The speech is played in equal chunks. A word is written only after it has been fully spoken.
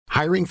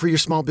Hiring for your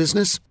small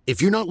business?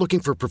 If you're not looking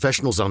for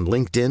professionals on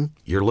LinkedIn,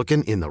 you're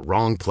looking in the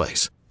wrong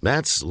place.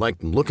 That's like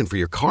looking for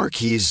your car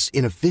keys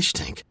in a fish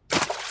tank.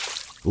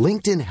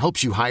 LinkedIn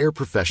helps you hire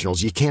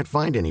professionals you can't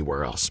find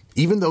anywhere else,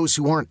 even those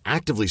who aren't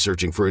actively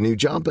searching for a new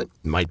job but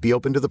might be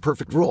open to the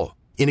perfect role.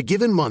 In a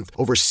given month,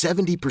 over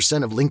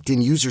 70% of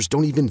LinkedIn users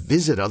don't even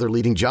visit other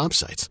leading job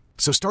sites.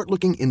 So start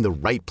looking in the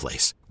right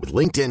place. With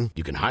LinkedIn,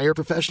 you can hire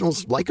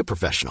professionals like a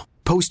professional.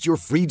 Post your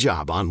free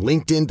job on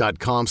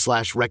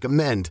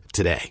linkedin.com/recommend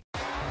today.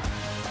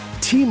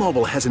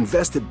 T-Mobile has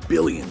invested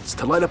billions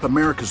to light up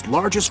America's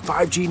largest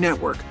 5G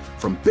network,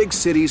 from big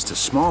cities to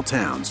small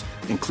towns,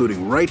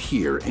 including right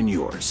here in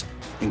yours.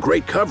 And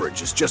great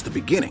coverage is just the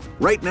beginning.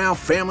 Right now,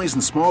 families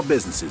and small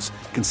businesses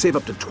can save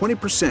up to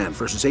 20%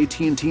 versus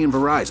AT&T and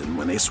Verizon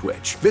when they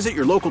switch. Visit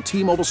your local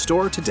T-Mobile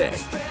store today.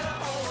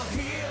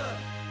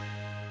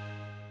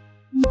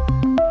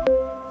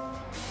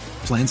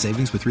 Plan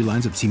savings with 3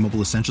 lines of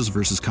T-Mobile Essentials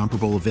versus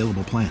comparable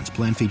available plans.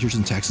 Plan features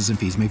and taxes and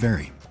fees may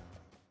vary.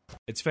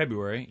 It's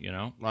February, you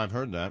know. I've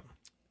heard that.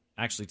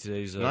 Actually,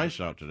 today's nice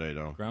out today,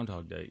 though.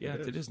 Groundhog Day. Yeah,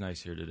 it is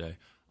nice here today.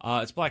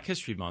 It's Black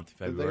History Month,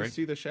 February. Did they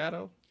see the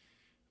shadow?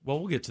 Well,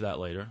 we'll get to that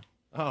later.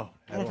 Oh,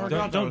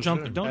 don't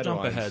jump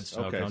ahead,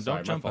 Stockholm. Okay,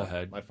 don't jump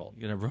ahead. My fault.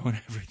 You're gonna ruin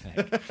everything.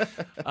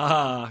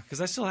 Because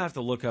I still have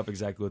to look up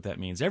exactly what that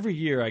means. Every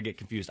year I get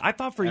confused. I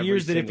thought for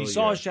years that if you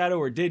saw a shadow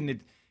or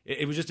didn't,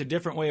 it was just a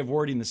different way of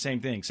wording the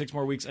same thing. 6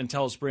 more weeks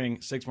until spring,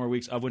 6 more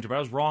weeks of winter. But I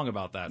was wrong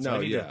about that. So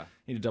I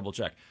need to double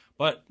check.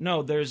 But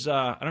no, there's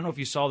I don't know if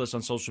you saw this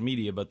on social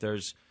media, but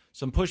there's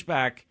some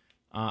pushback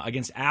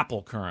against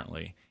Apple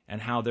currently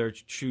and how they're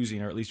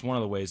choosing, or at least one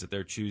of the ways that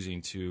they're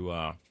choosing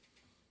to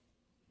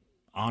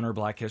honor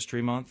Black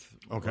History Month,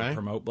 or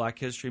promote Black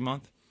History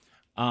Month.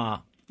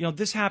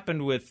 This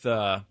happened with,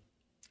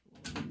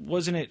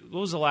 wasn't it?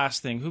 What was the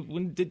last thing?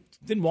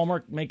 Didn't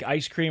Walmart make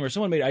ice cream, or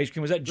someone made ice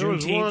cream? Was that Juneteenth? There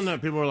was one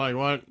that people were like,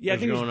 "What?" Yeah, I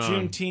think it was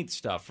Juneteenth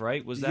stuff,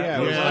 right? Was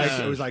that?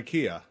 Yeah, it was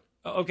IKEA.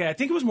 Okay, I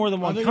think it was more than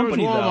one I think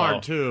company. It was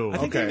Walmart though. too. I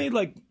think they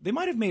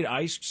might have made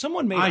ice.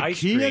 Someone made IKEA ice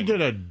cream. IKEA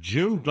did a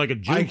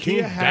Juneteenth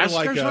IKEA had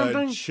desk or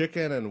something? a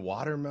chicken and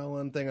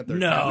watermelon thing at their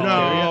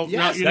No,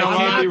 yes, you know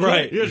what?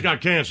 Right. You just got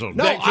canceled.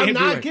 No, I'm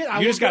not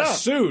kidding. You just got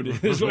sued.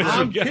 Is what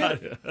you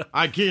got.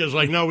 IKEA's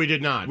like, no, we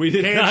did not. We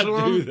did Cancel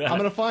not do them. that. I'm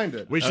going to find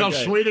it. We sell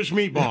Swedish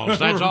meatballs.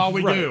 That's all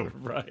we do.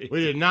 Right.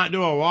 We did not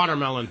do a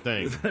watermelon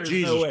thing.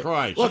 Jesus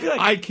Christ. Look,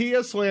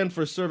 IKEA slammed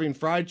for serving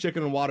fried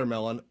chicken and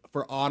watermelon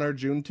for Honor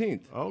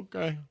Juneteenth.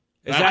 Okay.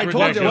 Is that, I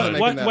told you I wasn't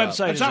what making that website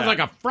That is sounds that? like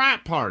a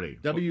frat party.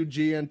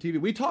 WGN TV.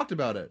 We talked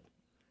about it.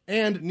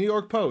 And New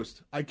York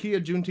Post.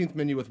 IKEA Juneteenth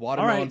menu with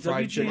watermelon,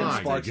 fried chicken,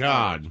 My sparks.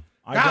 God.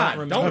 I don't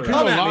remember. don't People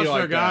come at me lost like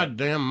their that.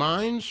 goddamn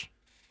minds.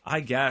 I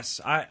guess.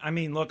 I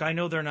mean, look, I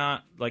know they're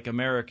not like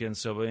Americans,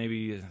 so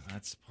maybe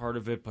that's part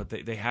of it, but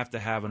they have to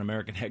have an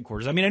American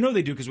headquarters. I mean, I know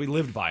they do because we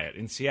lived by it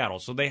in Seattle.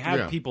 So they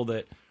have people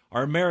that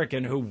are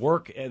American who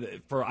work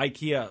for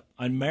IKEA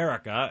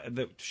America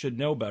that should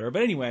know better.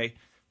 But anyway,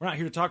 we're not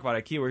here to talk about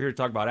IKEA. We're here to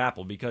talk about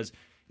Apple because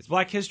it's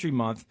Black History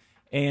Month,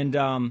 and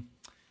they're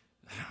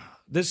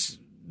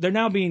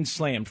now being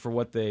slammed for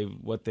what they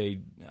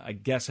I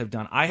guess have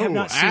done. I have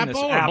not seen this.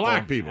 Apple or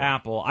black people?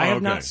 Apple. I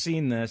have not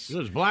seen this. This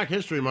is Black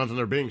History Month and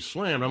they're being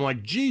slammed. I'm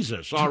like,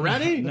 Jesus,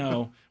 already?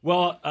 No.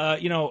 Well,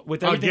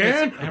 with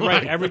everything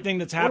everything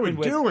that's happened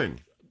what are we doing?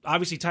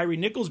 Obviously Tyree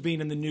Nichols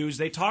being in the news,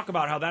 they talk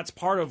about how that's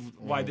part of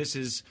why this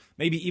is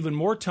maybe even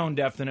more tone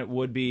deaf than it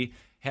would be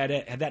had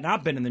that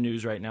not been in the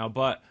news right now.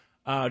 But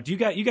you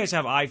guys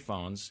have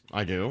iPhones?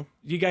 I do.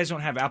 You guys don't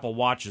have Apple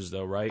Watches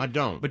though, right? I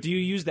don't. But do you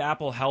use the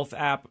Apple Health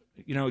app?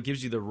 You know, it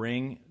gives you the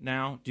Ring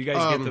now. Do you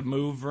guys get the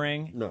Move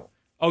Ring? No.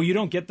 Oh, you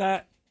don't get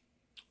that?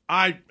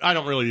 I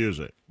don't really use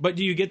it. But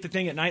do you get the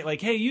thing at night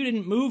like, hey, you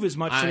didn't move as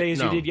much today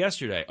as you did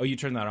yesterday? Oh, you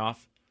turned that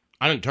off?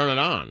 I didn't turn it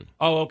on.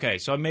 Oh, okay.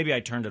 So maybe I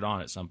turned it on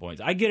at some point.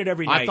 I get it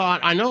every night.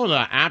 I know the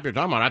app you're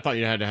talking about. I thought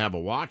you had to have a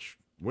watch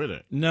with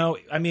it. No,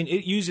 I mean,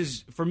 it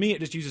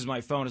just uses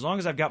my phone. As long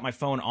as I've got my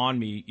phone on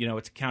me,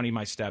 it's counting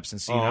my steps and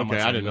seeing how much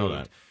I didn't know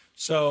that.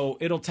 So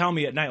it'll tell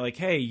me at night, like,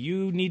 hey,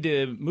 you need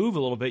to move a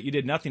little bit. You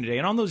did nothing today.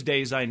 And on those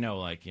days, I know,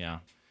 like,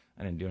 I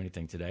didn't do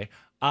anything today.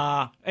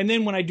 And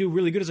then when I do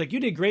really good, it's like,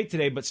 you did great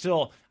today, but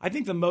still, I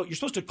think you're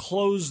supposed to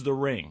close the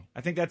ring.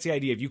 I think that's the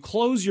idea. If you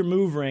close your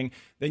Move Ring,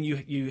 then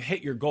you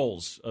hit your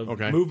goals of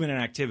movement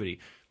and activity.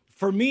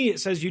 For me, it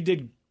says you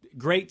did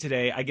great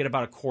today. I get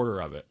about a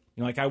quarter of it.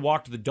 Like I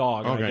walked the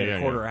dog and I get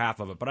a quarter or half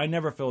of it, but I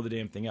never fill the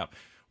damn thing up.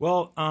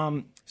 Well,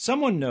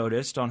 someone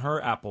noticed on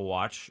her Apple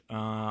Watch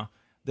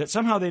that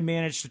somehow they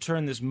managed to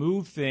turn this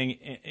Move thing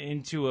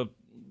into a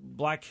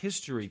Black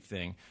History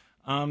thing.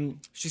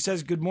 She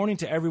says, good morning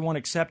to everyone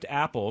except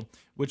Apple,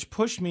 which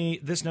pushed me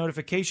this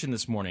notification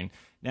this morning.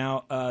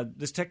 Now,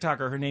 this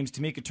TikToker, her name's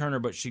Tamika Turner,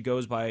 but she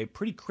goes by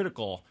pretty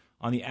critical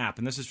on the app,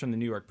 and this is from the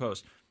New York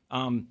Post.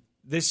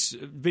 This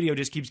video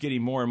just keeps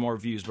getting more and more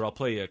views, but I'll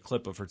play you a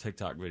clip of her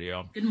TikTok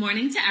video. Good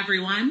morning to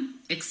everyone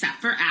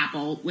except for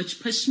Apple,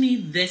 which pushed me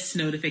this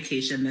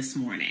notification this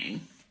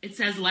morning. It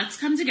says, let's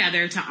come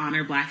together to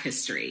honor Black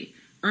history.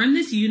 Earn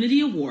this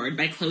Unity Award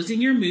by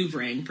closing your move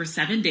ring for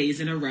 7 days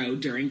in a row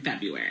during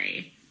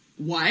February.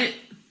 What?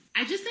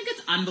 I just think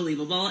it's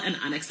unbelievable and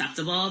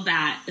unacceptable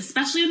that,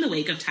 especially in the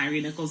wake of Tyre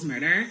Nichols'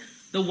 murder,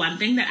 the one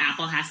thing that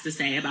Apple has to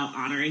say about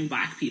honoring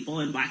Black people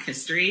and Black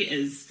history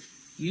is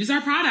use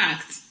our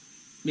product,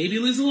 maybe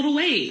lose a little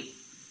weight.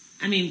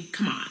 I mean,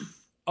 come on.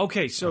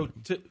 Okay, so...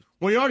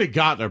 Well, you already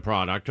got their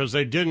product because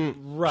they didn't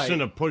Right.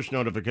 send a push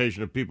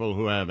notification to people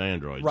who have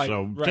Android. Right,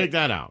 So right. take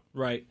that out.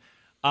 Right.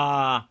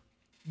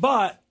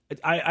 But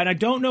I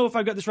don't know if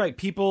I got this right.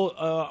 People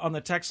on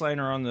the text line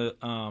or on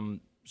the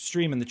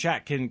stream in the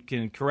chat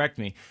can correct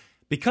me.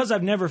 Because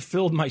I've never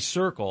filled my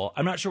circle,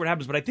 I'm not sure what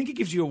happens, but I think it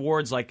gives you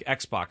awards like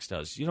Xbox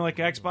does. You know, like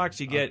Xbox,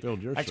 you get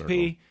filled your XP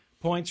circle.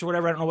 points or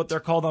whatever. I don't know what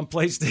they're called on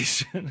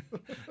PlayStation.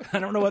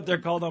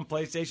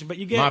 But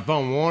you get... My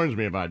phone warns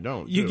me if I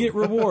don't. You too. get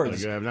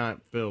rewards. Like, I have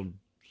not filled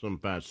some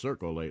fast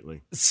circle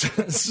lately.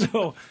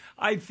 So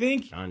I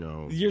think I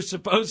know. you're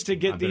supposed to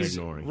get I've been these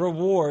ignoring.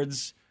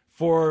 rewards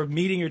for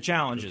meeting your I'm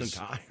challenges.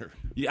 tired.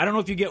 I don't know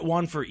if you get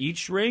one for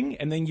each ring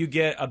and then you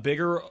get a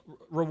bigger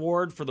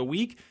reward for the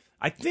week.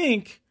 I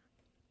think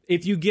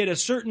if you get a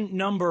certain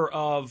number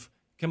of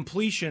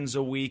completions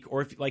a week,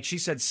 or if, like she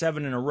said,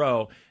 7 in a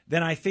row,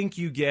 then I think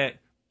you get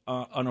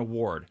an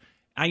award.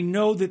 I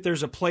know that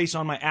there's a place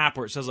on my app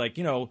where it says, like,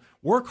 you know,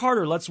 work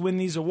harder, let's win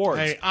these awards.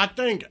 Hey, I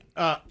think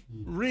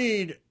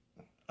Reed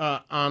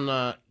on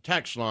the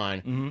text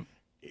line,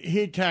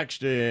 he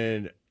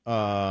texted,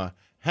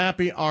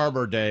 Happy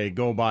Arbor Day,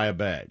 go buy a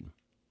bed.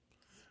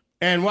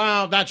 And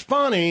while that's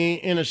funny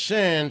in a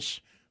sense,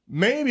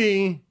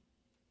 maybe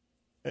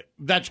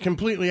that's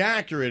completely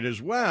accurate as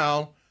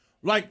well.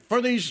 Like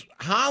for these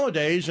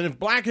holidays, and if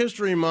Black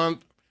History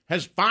Month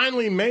has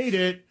finally made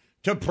it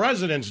to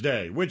President's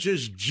Day, which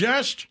is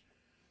just,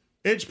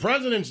 it's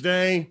President's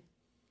Day.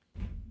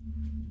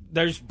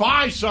 There's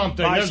Buy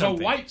something. Buy There's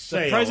something. a white The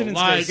sale. President's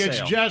like Day it's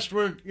sale. just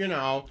for, you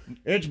know,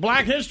 it's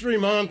Black History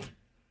Month.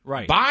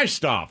 right. Buy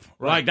stuff.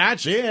 Right. Like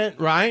that's it,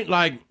 right?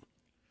 Like,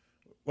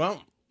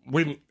 well,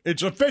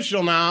 it's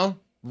official now.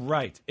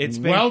 Right. It's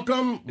been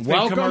welcome been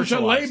to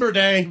commercialized. Labor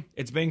Day.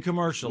 It's been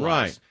commercialized.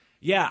 Right.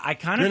 Yeah, I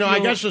kind of You know, feel, I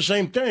guess the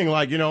same thing.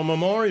 Like, you know,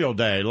 Memorial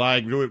Day.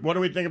 Like, what do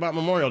we think about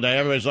Memorial Day?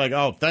 Everybody's like,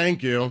 oh,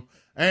 thank you.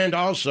 And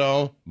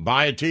also,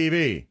 buy a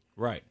TV.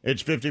 Right.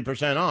 It's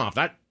 50% off.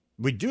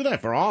 We do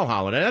that for all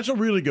holidays. That's a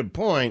really good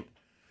point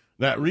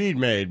that Reed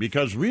made,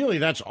 because really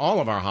that's all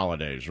of our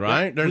holidays,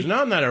 right? Yeah, There's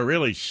none that are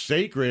really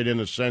sacred in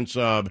the sense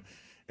of,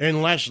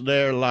 unless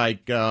they're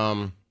like,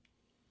 you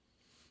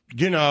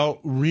know,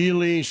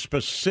 really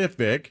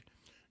specific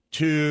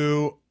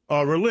to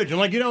a religion.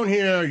 Like you don't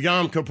hear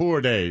Yom Kippur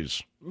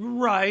days.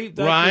 Right.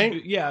 That Right?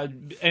 could be- yeah,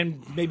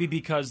 and maybe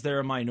because they're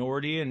a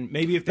minority, and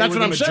maybe if they That's were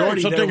what the I'm saying.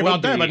 majority, So there think would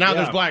about that. be. But now Yeah.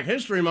 there's Black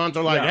History Month.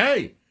 They're like, Yeah.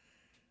 hey,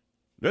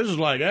 this is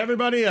like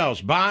everybody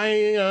else. Buy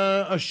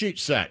a sheet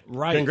set.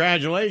 Right.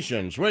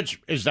 Congratulations. Which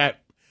is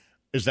that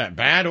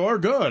bad or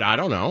good? I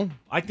don't know.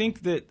 I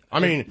think that. I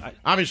mean,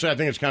 obviously, I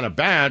think it's kind of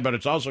bad, but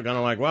it's also kind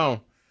of like,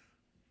 well,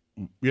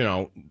 you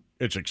know,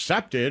 it's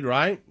accepted,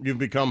 right? You've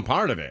become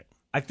part of it.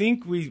 I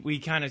think we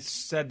kind of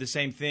said the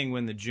same thing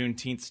when the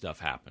Juneteenth stuff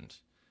happened.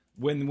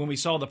 When we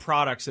saw the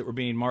products that were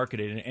being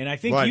marketed, and I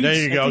think Right, there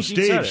you go. I think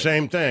you said Steve, it.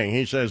 same thing.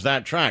 He says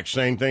that tracks.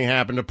 Same thing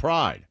happened to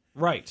Pride.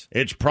 Right.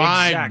 It's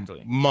Pride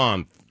Exactly.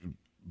 Month.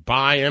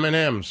 Buy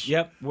M&Ms.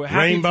 Yep. Well,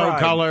 happy Pride.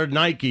 Rainbow-colored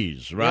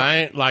Nikes,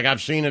 right? Like,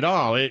 I've seen it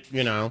all.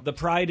 You know. The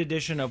Pride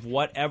edition of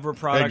whatever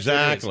product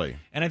Exactly. it is.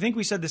 And I think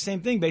we said the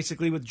same thing,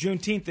 basically, with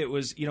Juneteenth. It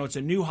was, you know, it's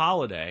a new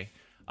holiday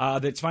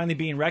that's finally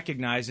being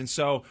recognized. And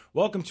so,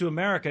 welcome to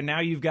America.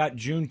 Now you've got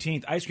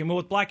Juneteenth ice cream. Well,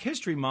 with Black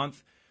History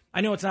Month, I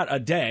know it's not a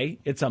day,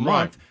 it's a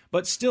month.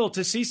 But still,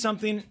 to see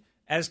something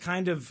as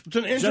kind of It's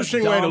an just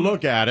interesting way to dumb-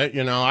 look at it.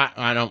 You know,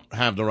 I don't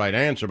have the right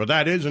answer, but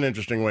that is an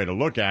interesting way to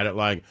look at it.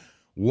 Like,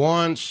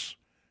 once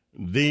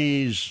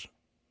these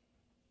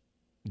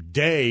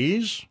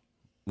days,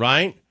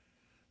 right,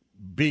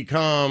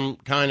 become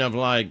kind of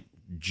like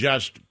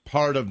just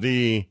part of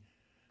the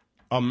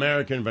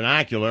American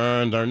vernacular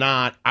and they're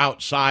not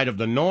outside of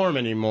the norm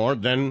anymore,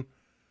 then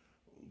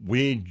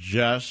we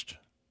just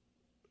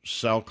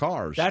sell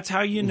cars. That's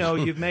how you know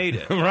you've made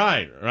it.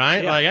 right.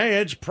 Yeah. Like,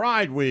 hey, it's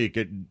Pride Week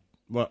at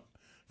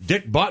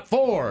Dick Butt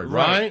Ford,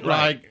 right?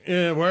 Right.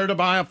 Like, where to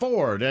buy a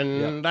Ford, and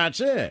Yep. that's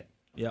it.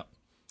 Yep.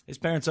 His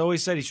parents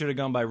always said he should have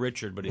gone by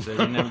Richard, but he said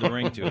he didn't have the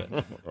ring to it.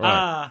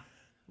 Right.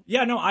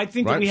 Yeah, no, I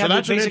think that Right? we So have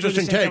that's an basically the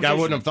interesting same take. I conversation.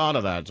 wouldn't have thought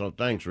of that, so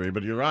thanks, Reed.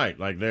 But you're right.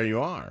 Like, there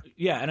you are.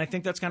 Yeah, and I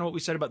think that's kind of what we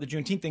said about the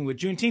Juneteenth thing. With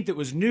Juneteenth, it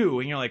was new,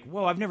 and you're like,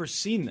 whoa, I've never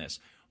seen this.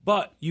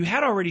 But you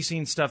had already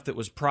seen stuff that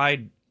was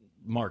Pride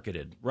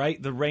marketed,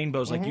 right? The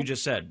rainbows, like you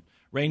just said.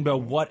 Rainbow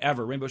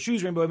whatever. Rainbow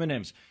shoes, rainbow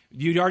M&Ms.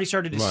 You'd already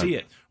started to see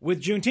it.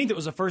 With Juneteenth, it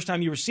was the first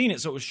time you were seeing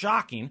it, so it was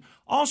shocking.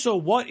 Also,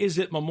 what is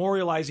it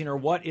memorializing or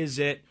what is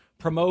it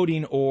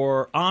promoting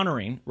or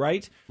honoring,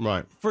 right?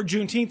 Right. For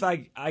Juneteenth,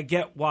 I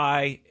get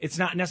why it's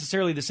not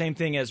necessarily the same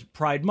thing as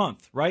Pride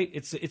Month, right?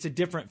 It's a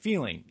different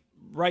feeling,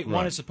 right?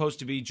 One is supposed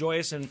to be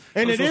joyous and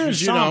And one's it supposed to be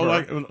is, you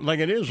know, somber. like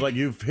it is, like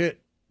you've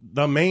hit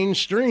the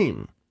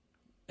mainstream.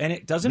 And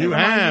it doesn't. You it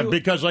remind have, you?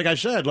 because like I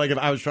said, like if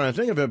I was trying to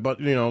think of it, but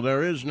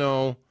there is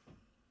no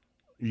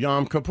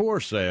Yom Kippur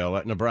sale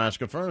at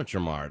Nebraska Furniture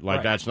Mart.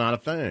 Like that's not a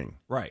thing.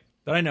 Right.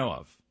 That I know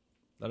of.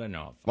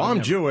 Well,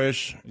 I'm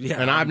Jewish,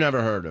 and I've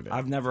never heard of it.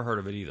 I've never heard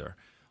of it either.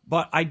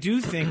 But I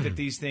do think that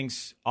these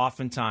things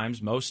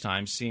oftentimes, most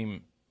times,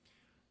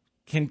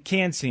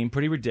 can seem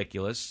pretty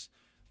ridiculous.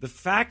 The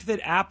fact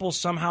that Apple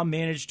somehow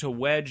managed to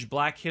wedge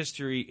Black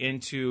History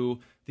into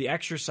the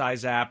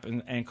exercise app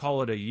and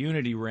call it a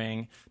Unity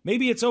ring.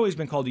 Maybe it's always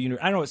been called a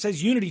Unity. I don't know. It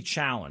says Unity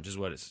Challenge is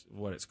what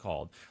it's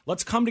called.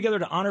 Let's come together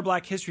to honor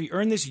Black History.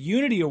 Earn this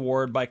Unity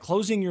Award by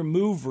closing your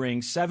move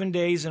ring 7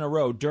 days in a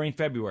row during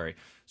February.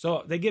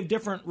 So they give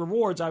different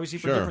rewards, obviously,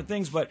 for different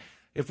things. But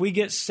if we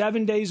get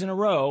 7 days in a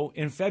row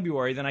in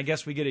February, then I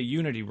guess we get a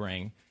Unity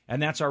ring,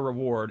 and that's our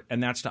reward,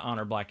 and that's to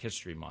honor Black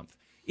History Month.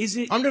 Is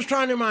it? I'm just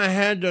trying in my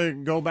head to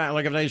go back.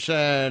 Like if they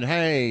said,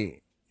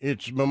 hey,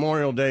 it's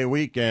Memorial Day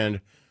weekend,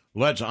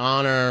 let's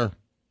honor,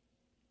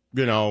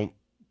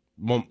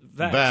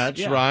 vets,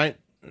 yeah. right?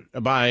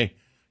 By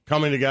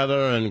coming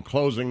together and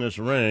closing this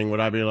ring, would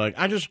I be like,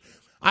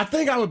 I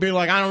think I would be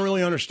like, I don't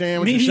really understand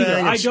what Me you're neither.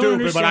 saying. I It's don't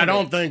stupid, but I understand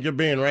don't it. think you're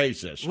being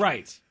racist.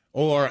 Right.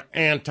 Or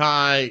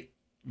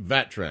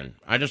anti-veteran.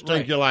 I just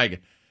think Right. you're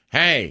like,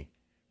 hey,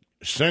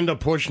 send a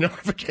push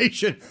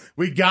notification.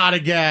 We got to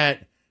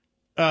get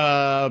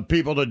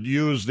people to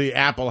use the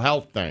Apple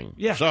Health thing.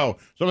 Yeah. So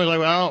somebody's like,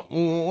 well,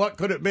 what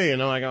could it be? And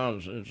they're like, oh,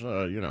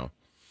 it's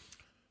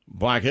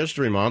Black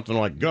History Month. And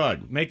I'm like,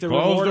 good. Make the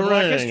Close reward the a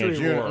Black ring. History It's,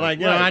 Award. Like,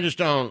 Right. I just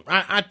don't.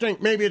 I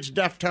think maybe it's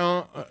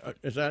Deftone.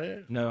 Is that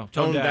it? No,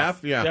 Tone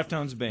Deaf. Deaf? Yeah.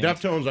 Deftones band.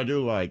 Deftones I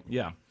do like.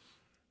 Yeah.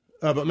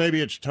 But maybe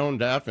it's tone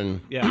deaf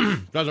and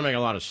doesn't make a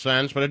lot of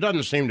sense, but it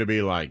doesn't seem to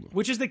be like.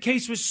 Which is the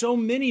case with so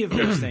many of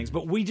those things,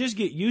 but we just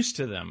get used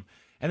to them.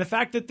 And the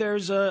fact that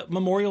there's a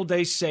Memorial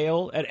Day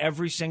sale at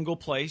every single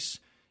place,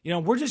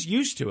 we're just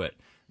used to it.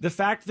 The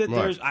fact that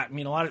there's,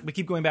 we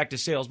keep going back to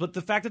sales, but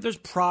the fact that there's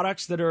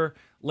products that are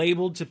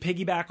labeled to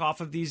piggyback off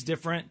of these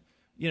different,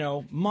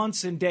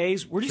 months and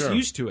days, we're just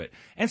used to it.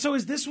 And so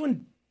is this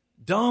one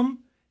dumb?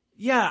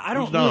 Yeah, I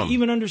don't really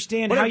even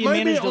understand how you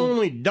manage to. But it might be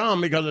only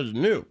dumb because it's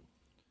new.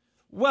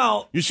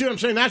 Well, you see what I'm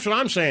saying? That's what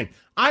I'm saying.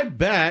 I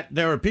bet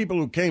there are people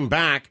who came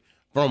back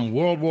from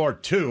World War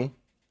II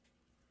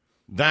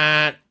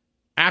that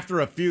after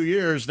a few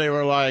years they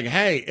were like,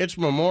 hey, it's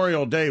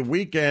Memorial Day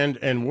weekend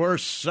and we're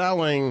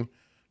selling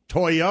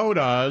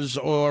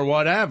Toyotas or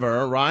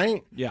whatever,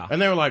 right? Yeah.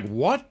 And they were like,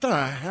 what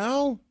the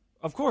hell?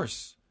 Of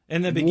course.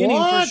 In the beginning,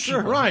 what? for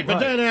sure. Right. But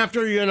then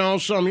after,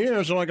 some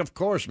years, they're like, of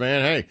course,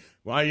 man, hey,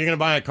 are you going to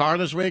buy a car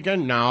this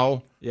weekend?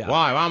 No. Yeah.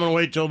 Why? Well, I'm going to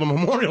wait till the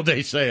Memorial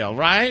Day sale,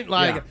 right?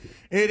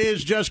 It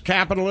is just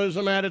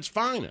capitalism at its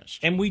finest.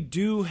 And we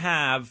do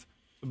have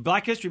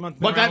Black History Month.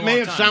 But that may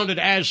have sounded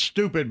as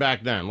stupid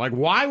back then. Like,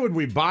 why would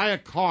we buy a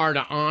car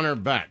to honor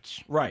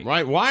vets? Right.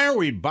 Right? Why are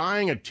we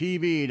buying a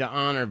TV to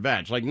honor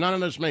vets? Like, none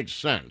of this makes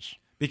sense.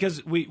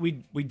 Because we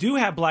do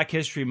have Black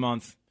History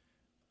Month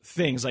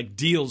things, like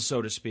deals,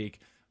 so to speak.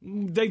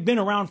 They've been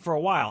around for a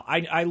while.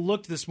 I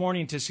looked this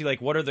morning to see,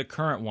 what are the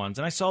current ones.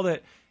 And I saw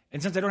that,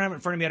 and since I don't have it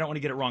in front of me, I don't want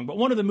to get it wrong. But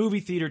one of the movie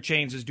theater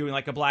chains is doing,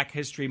 a Black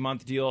History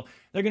Month deal.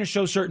 They're going to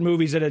show certain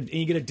movies and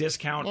you get a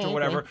discount or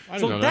whatever. I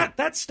didn't know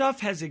that stuff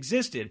has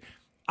existed.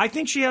 I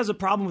think she has a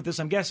problem with this,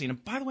 I'm guessing.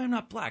 And by the way, I'm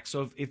not black,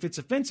 so if it's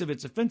offensive,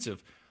 it's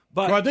offensive.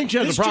 But I think she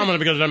has a problem with it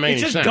because it doesn't make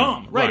any sense. It's just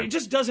dumb. Right. It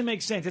just doesn't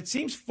make sense. It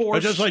seems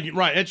forced. It's just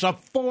it's a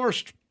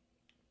forced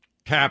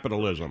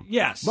capitalism.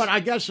 Yes. But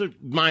I guess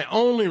my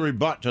only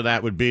rebut to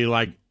that would be,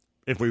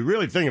 if we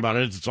really think about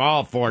it, it's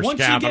all forced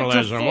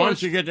capitalism.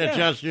 Once you get to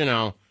just,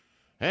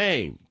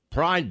 hey,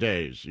 Pride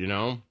Days,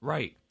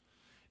 Right.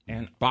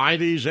 And buy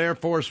these Air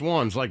Force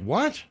Ones. Like,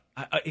 what?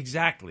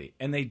 Exactly.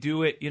 And they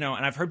do it, and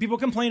I've heard people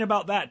complain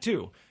about that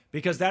too,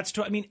 because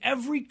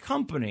every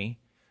company,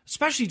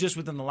 especially just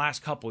within the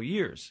last couple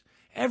years,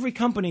 every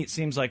company, it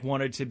seems like,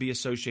 wanted to be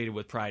associated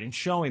with Pride and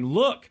showing,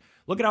 look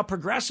at how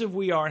progressive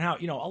we are and how,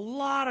 a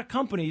lot of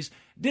companies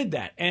did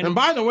that. And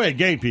by the way,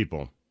 gay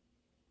people,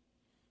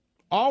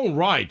 all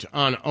right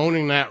on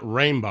owning that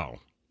rainbow.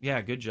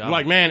 Yeah, good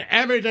job. Man,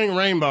 everything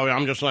rainbow,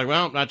 I'm just like,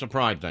 well, that's a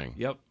Pride thing.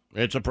 Yep.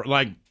 It's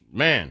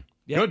man,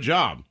 good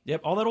job.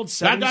 Yep, all that old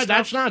 70s stuff.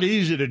 That's not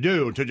easy to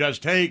do, to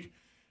just take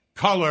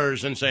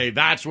colors and say,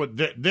 that's what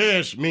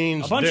this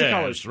means. A bunch of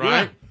colors,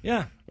 right?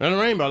 Yeah. And a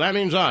rainbow, that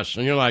means us.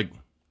 And you're like,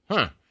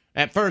 huh.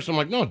 At first, I'm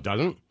like, no, it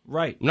doesn't.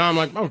 Right. Now I'm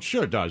like, oh,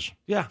 sure it does.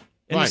 Yeah.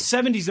 In the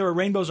 70s, there were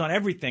rainbows on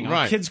everything,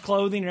 on kids'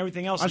 clothing and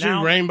everything else. I see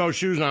rainbow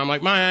shoes now. I'm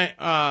like,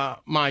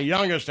 my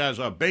youngest has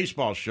a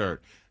baseball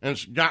shirt, and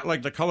it's got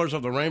the colors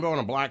of the rainbow on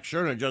a black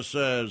shirt, and it just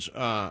says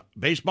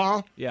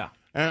baseball. Yeah.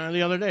 And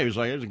the other day, he was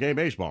like, it's a gay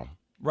baseball.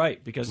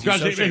 Right, because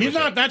he's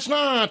not. That's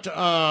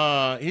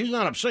not. He's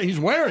not upset. He's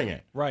wearing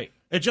it. Right.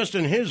 It's just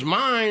in his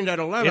mind at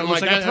 11. It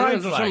looks like a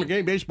pride flag. Some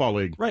gay baseball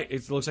league. Right.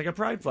 It looks like a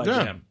pride flag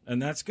to him,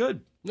 and that's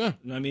good. Yeah.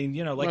 I mean,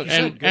 you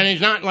said. And he's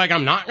not like,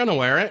 I'm not going to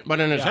wear it, but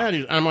in his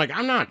head, I'm like,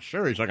 I'm not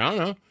sure. He's like, I don't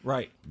know.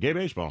 Right. Gay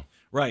baseball.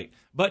 Right.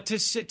 But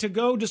to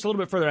go just a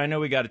little bit further, I know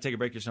we got to take a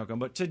break here, Snowcone,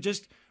 but to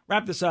just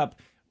wrap this up,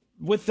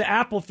 with the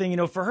Apple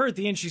thing, for her at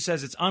the end, she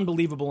says it's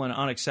unbelievable and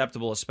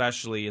unacceptable,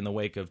 especially in the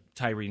wake of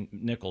Tyre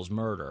Nichols'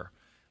 murder,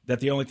 that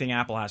the only thing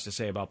Apple has to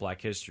say about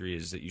Black history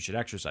is that you should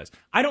exercise.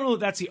 I don't know if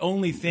that's the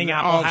only thing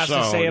Apple has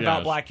to say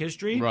about Black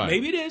history. Right.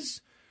 Maybe it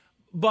is.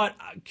 But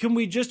can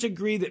we just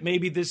agree that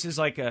maybe this is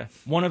like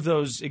one of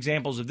those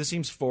examples of this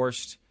seems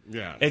forced?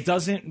 Yeah. It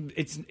doesn't.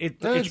 It's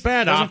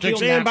bad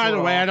optics. And by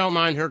the way, I don't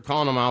mind her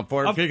calling them out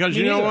for it because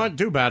you know what?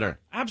 Do better.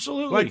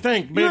 Absolutely. Like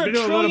do You're a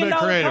little bit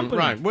creative, company.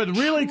 right? With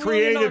really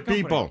creative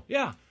people.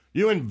 Yeah.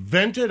 You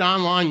invented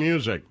online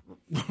music,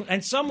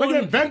 and someone you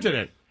invented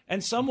it,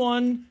 and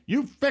someone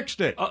you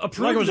fixed it. Approved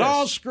like it was this.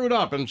 all screwed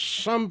up, and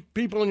some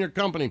people in your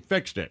company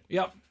fixed it.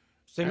 Yep.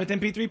 Same with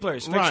MP3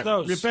 players. Fix Right.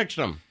 those. You fixed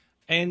them.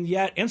 And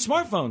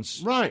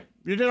smartphones. Right.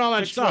 You did all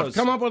that stuff. Those.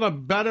 Come up with a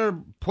better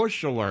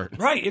push alert.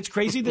 Right. It's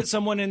crazy that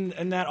someone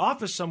in that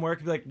office somewhere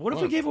could be like, what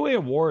if we gave away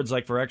awards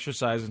like for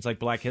exercise and it's like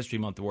Black History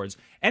Month awards?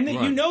 And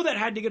then that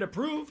had to get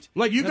approved.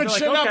 Like you could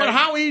sit up, but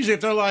how easy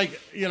if they're like,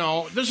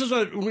 this is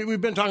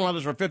we've been talking about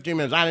this for 15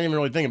 minutes. I didn't even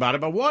really think about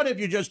it. But what if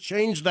you just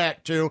change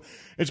that to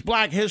it's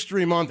Black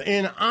History Month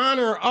in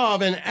honor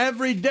of, and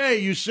every day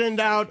you send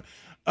out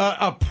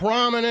a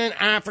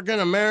prominent African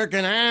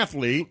American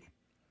athlete.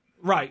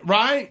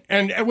 Right?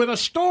 And with a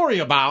story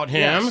about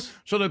him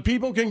so that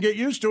people can get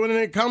used to it and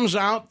it comes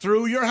out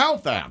through your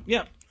health app.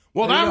 Yep.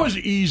 Well, that was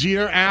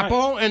easier,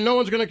 Apple, and no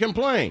one's going to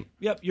complain.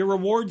 Yep. Your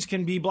rewards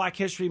can be Black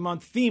History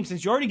Month themed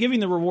since you're already giving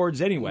the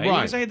rewards anyway. You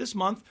can say, hey, this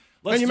month.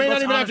 And you may not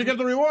even have to give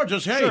the reward.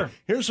 Just, hey,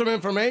 here's some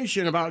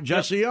information about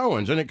Jesse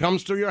Owens, and it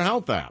comes through your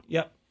health app.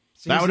 Yep.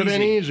 That would have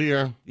been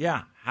easier.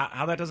 Yeah.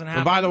 How that doesn't happen.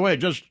 And by the way, it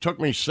just took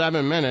me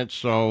 7 minutes,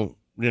 so,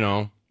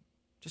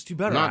 just do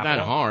better. Not Apple. that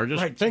hard.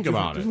 Just think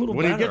about it.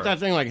 When you get that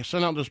thing, like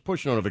send out this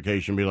push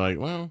notification, be like,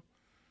 well,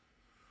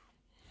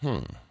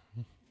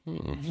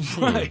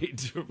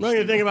 Right. Then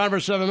you think about it for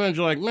 7 minutes,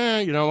 you're like,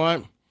 man, you know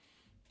what?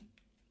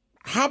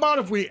 How about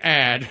if we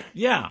add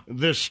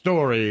this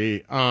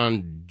story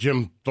on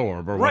Jim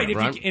Thorpe or whatever,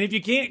 right? And if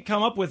you can't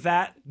come up with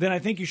that, then I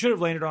think you should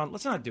have landed on,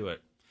 let's not do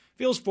it.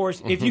 Feels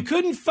forced. If you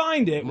couldn't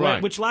find it,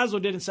 which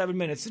Laszlo did in 7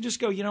 minutes, to just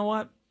go, you know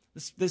what?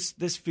 This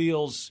just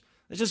feels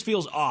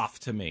off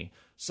to me.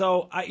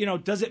 So,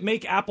 does it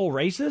make Apple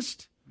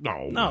racist?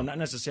 No, not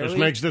necessarily. This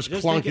makes this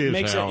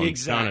clunky as hell.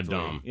 Exactly. Kind of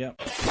dumb. Yep.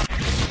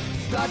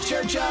 The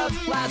Church of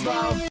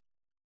Laszlo.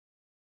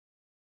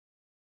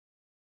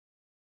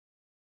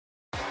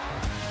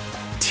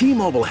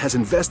 T-Mobile has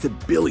invested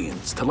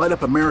billions to light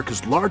up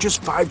America's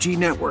largest 5G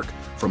network,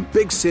 from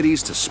big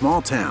cities to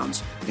small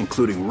towns,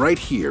 including right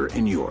here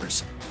in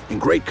yours. And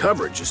great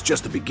coverage is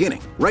just the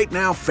beginning. Right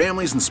now,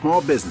 families and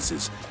small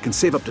businesses can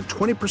save up to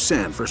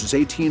 20% versus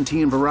AT&T and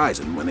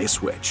Verizon when they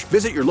switch.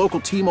 Visit your local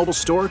T-Mobile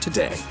store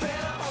today.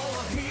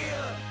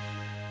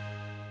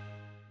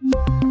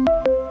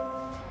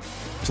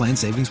 Plan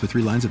savings with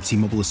 3 lines of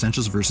T-Mobile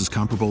Essentials versus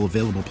comparable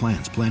available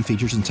plans. Plan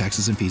features and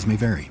taxes and fees may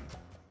vary.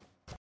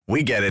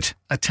 We get it.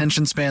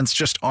 Attention spans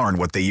just aren't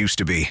what they used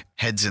to be.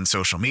 Heads in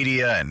social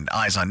media and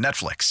eyes on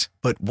Netflix.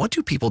 But what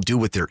do people do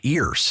with their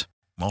ears?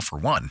 Well, for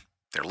one,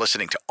 they're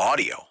listening to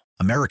audio.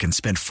 Americans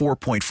spend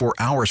 4.4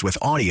 hours with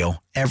audio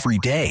every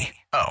day.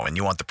 Oh, and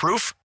you want the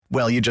proof?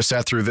 Well, you just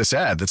sat through this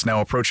ad that's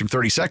now approaching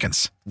 30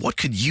 seconds. What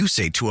could you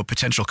say to a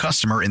potential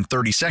customer in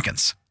 30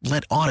 seconds?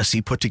 Let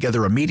Odyssey put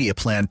together a media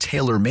plan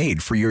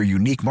tailor-made for your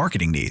unique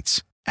marketing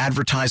needs.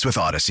 Advertise with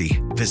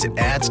Odyssey. Visit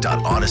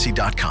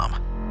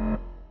ads.odyssey.com.